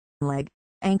leg,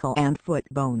 ankle and foot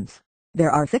bones.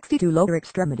 There are 62 lower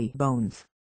extremity bones.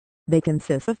 They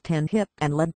consist of 10 hip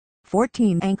and leg,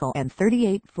 14 ankle and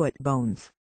 38 foot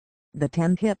bones. The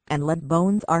 10 hip and leg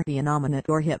bones are the innominate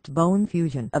or hip bone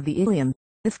fusion of the ilium,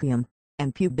 ischium,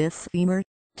 and pubis femur,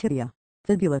 tibia,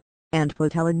 fibula, and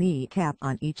patella kneecap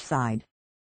on each side.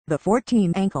 The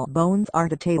 14 ankle bones are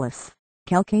the talus,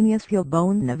 calcaneus heel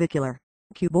bone, navicular,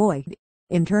 cuboid,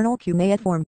 internal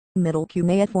cuneiform, middle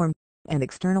cuneiform, and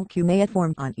external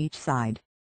cuneiform on each side.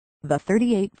 The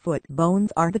 38 foot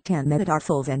bones are the 10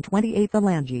 metatarsals and 28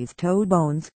 phalanges toe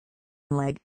bones,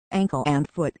 leg, ankle and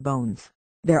foot bones.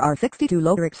 There are 62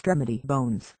 lower extremity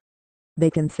bones. They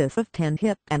consist of 10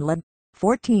 hip and leg,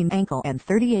 14 ankle and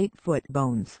 38 foot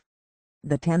bones.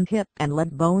 The 10 hip and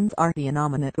leg bones are the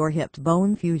innominate or hip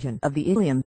bone fusion of the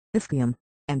ilium, ischium,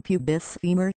 and pubis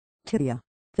femur, tibia,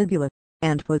 fibula,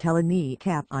 and patella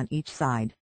kneecap on each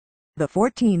side. The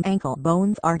 14 ankle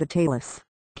bones are the talus,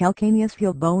 calcaneus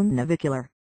heel bone, navicular,